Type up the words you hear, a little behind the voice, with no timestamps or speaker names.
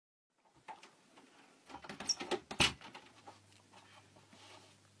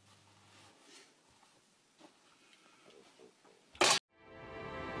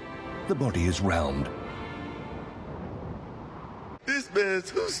the body is round. This man's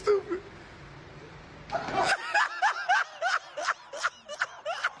too stupid.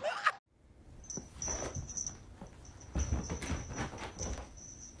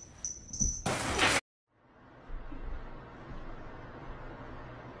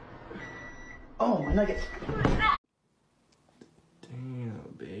 Oh, my nuggets. Damn,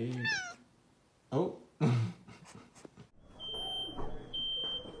 babe. Oh.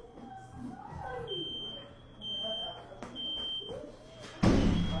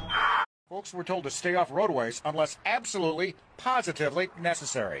 Folks were told to stay off roadways unless absolutely, positively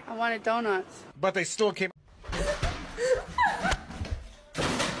necessary. I wanted donuts. But they still came.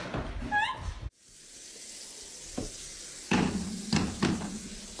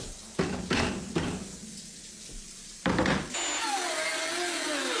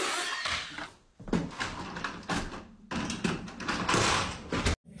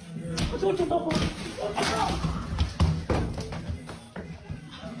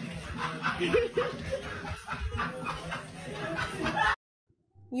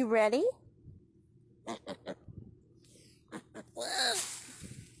 You ready? No.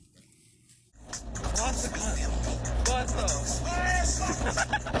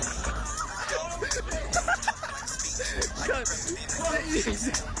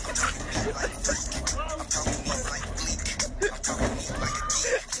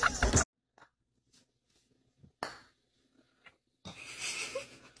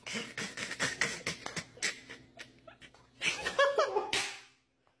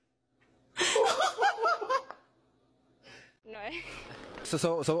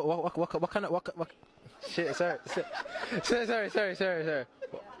 So what kind of what shit, sorry.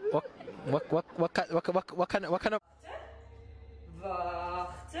 What kind of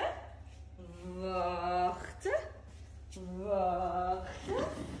Wachten.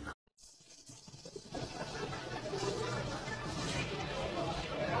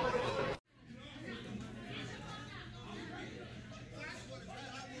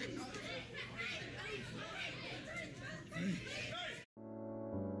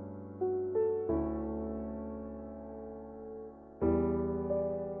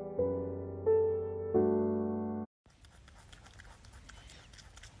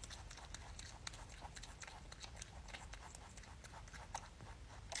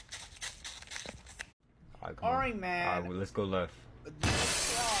 Alright, man. Alright, well, let's go left.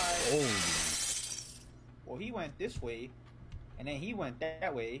 Oh. Well, he went this way, and then he went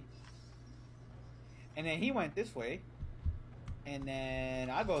that way, and then he went this way, and then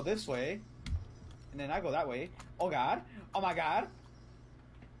I go this way, and then I go that way. Oh God! Oh my God!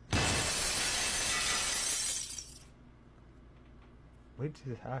 What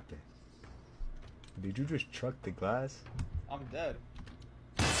did happen? Did you just truck the glass? I'm dead.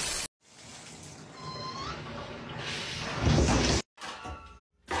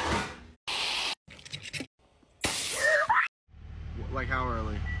 Like how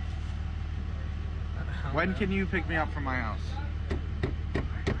early? When can you pick me up from my house?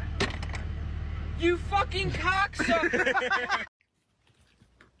 You fucking cocksucker!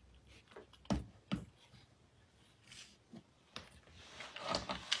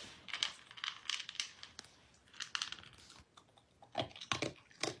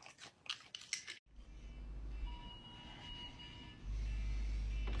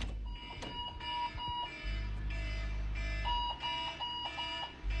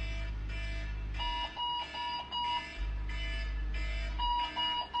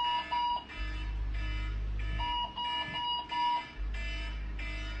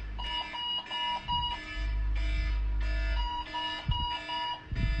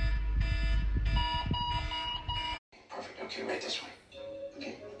 Okay, right this way.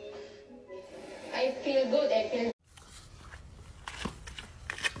 Okay. I feel good. I feel.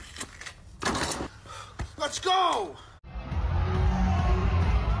 Let's go!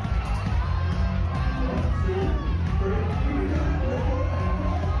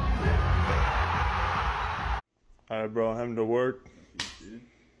 Alright, bro, having to work.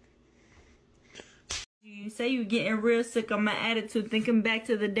 You say you getting real sick of my attitude, thinking back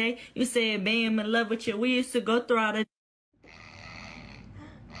to the day you said, "Babe, I'm in love with you." We used to go through all the.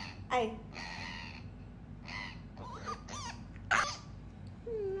 Hey.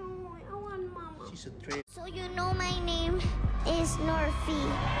 No, I want mama. She's a trade. So you know my name is Norfie.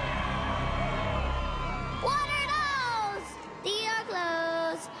 What are those? These are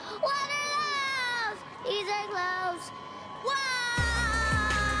clothes. What are those? These are clothes. Wow!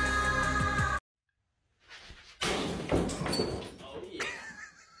 Oh yeah.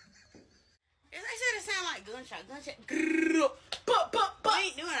 They said it sound like gunshot. Gunshot. Grrr. But. We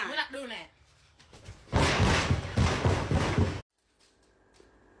ain't doing that. We're not doing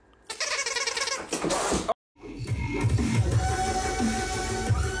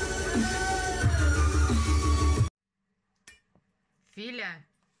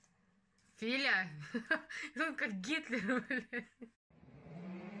Филя, он как Гитлер, блядь.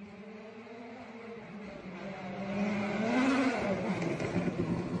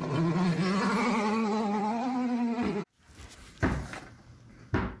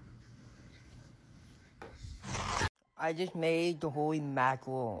 I just made the holy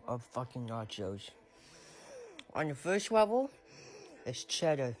mackerel of fucking nachos. On the first level, it's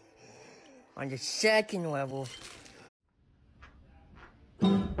cheddar. On the second level...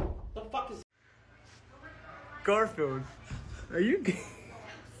 The fuck is... Garfield, are you good?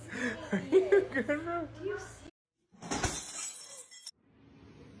 Are you good, bro? Do you see?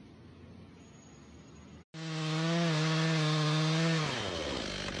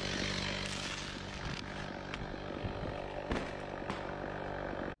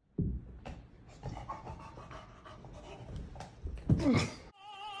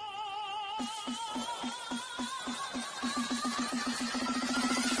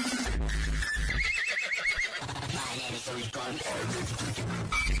 My name is